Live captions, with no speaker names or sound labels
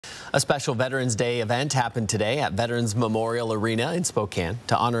A special Veterans Day event happened today at Veterans Memorial Arena in Spokane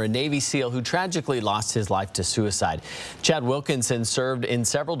to honor a Navy SEAL who tragically lost his life to suicide. Chad Wilkinson served in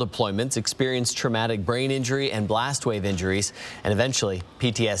several deployments, experienced traumatic brain injury and blast wave injuries, and eventually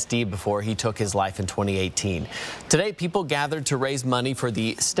PTSD before he took his life in 2018. Today, people gathered to raise money for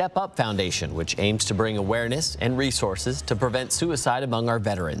the Step Up Foundation, which aims to bring awareness and resources to prevent suicide among our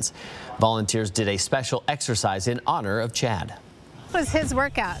veterans. Volunteers did a special exercise in honor of Chad. It was his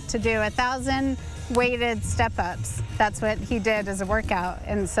workout to do 1,000 weighted step-ups. That's what he did as a workout.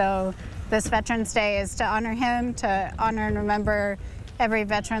 And so this Veterans Day is to honor him, to honor and remember every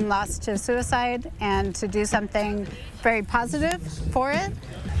veteran lost to suicide, and to do something very positive for it.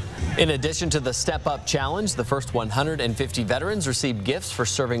 In addition to the Step Up Challenge, the first 150 veterans received gifts for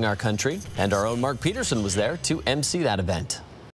serving our country, and our own Mark Peterson was there to MC that event.